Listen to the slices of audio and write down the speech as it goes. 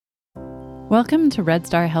Welcome to Red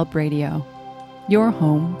Star Help Radio, your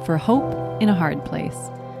home for hope in a hard place.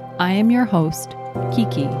 I am your host,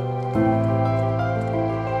 Kiki.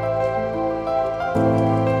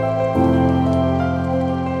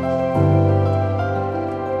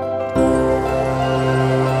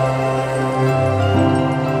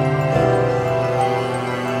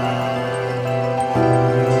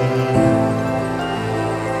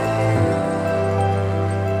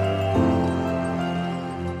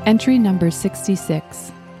 Entry number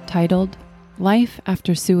 66, titled Life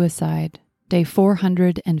After Suicide, Day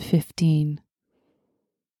 415.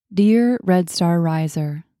 Dear Red Star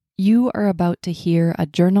Riser, you are about to hear a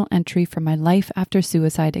journal entry from my life after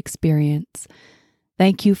suicide experience.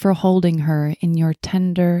 Thank you for holding her in your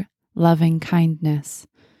tender, loving kindness.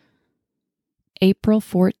 April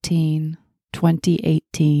 14,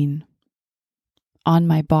 2018. On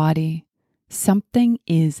my body, something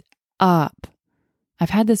is up. I've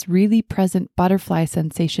had this really present butterfly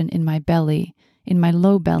sensation in my belly, in my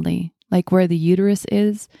low belly, like where the uterus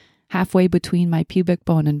is, halfway between my pubic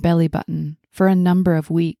bone and belly button, for a number of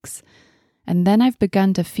weeks. And then I've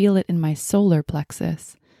begun to feel it in my solar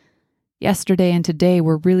plexus. Yesterday and today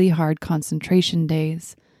were really hard concentration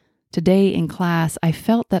days. Today in class, I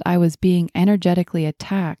felt that I was being energetically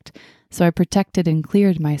attacked, so I protected and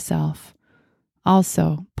cleared myself.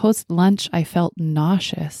 Also, post-lunch, I felt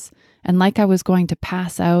nauseous and like I was going to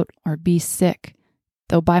pass out or be sick,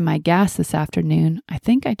 though by my gas this afternoon, I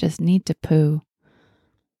think I just need to poo.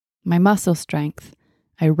 My muscle strength.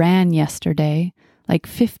 I ran yesterday, like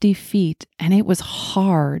 50 feet, and it was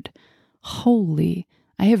hard. Holy,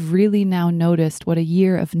 I have really now noticed what a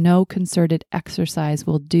year of no concerted exercise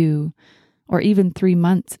will do, or even 3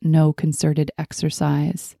 months no concerted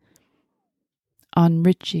exercise. On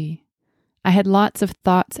Richie. I had lots of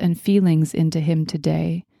thoughts and feelings into him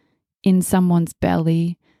today. In someone's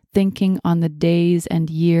belly, thinking on the days and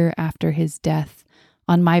year after his death,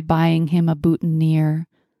 on my buying him a boutonniere,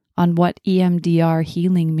 on what EMDR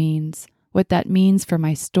healing means, what that means for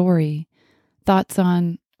my story. Thoughts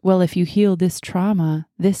on, well, if you heal this trauma,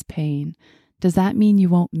 this pain, does that mean you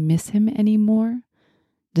won't miss him anymore?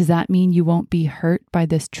 Does that mean you won't be hurt by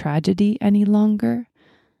this tragedy any longer?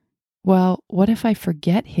 Well, what if I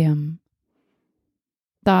forget him?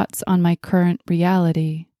 Thoughts on my current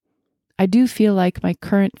reality. I do feel like my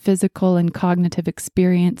current physical and cognitive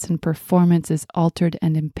experience and performance is altered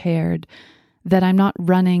and impaired, that I'm not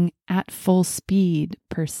running at full speed,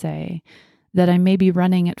 per se, that I may be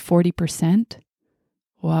running at 40%.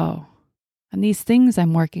 Whoa. And these things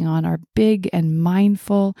I'm working on are big and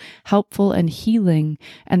mindful, helpful and healing,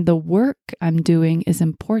 and the work I'm doing is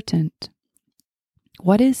important.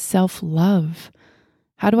 What is self-love?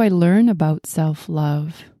 How do I learn about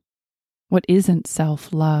self-love? What isn't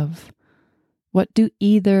self-love? What do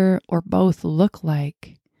either or both look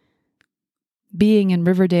like? Being in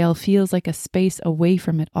Riverdale feels like a space away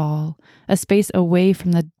from it all, a space away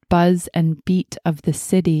from the buzz and beat of the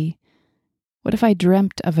city. What if I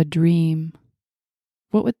dreamt of a dream?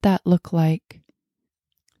 What would that look like?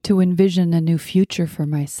 To envision a new future for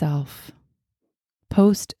myself.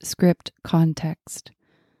 Postscript context.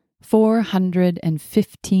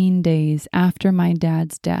 415 days after my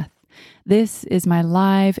dad's death. This is my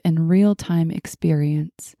live and real-time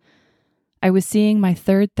experience. I was seeing my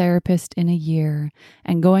third therapist in a year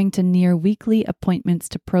and going to near weekly appointments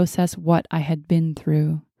to process what I had been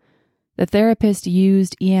through. The therapist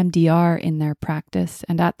used EMDR in their practice,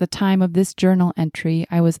 and at the time of this journal entry,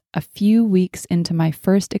 I was a few weeks into my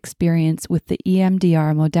first experience with the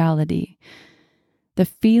EMDR modality. The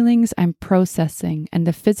feelings I'm processing and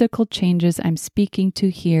the physical changes I'm speaking to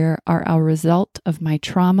here are a result of my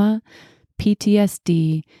trauma,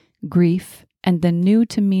 PTSD, grief, and the new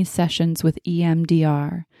to me sessions with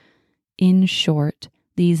EMDR. In short,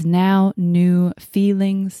 these now new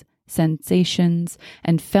feelings, sensations,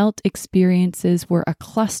 and felt experiences were a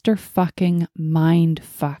cluster-fucking mind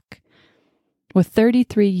fuck. With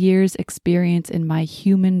 33 years experience in my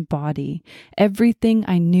human body, everything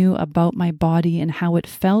I knew about my body and how it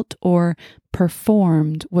felt or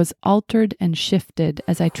performed was altered and shifted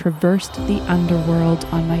as I traversed the underworld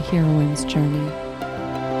on my heroine's journey.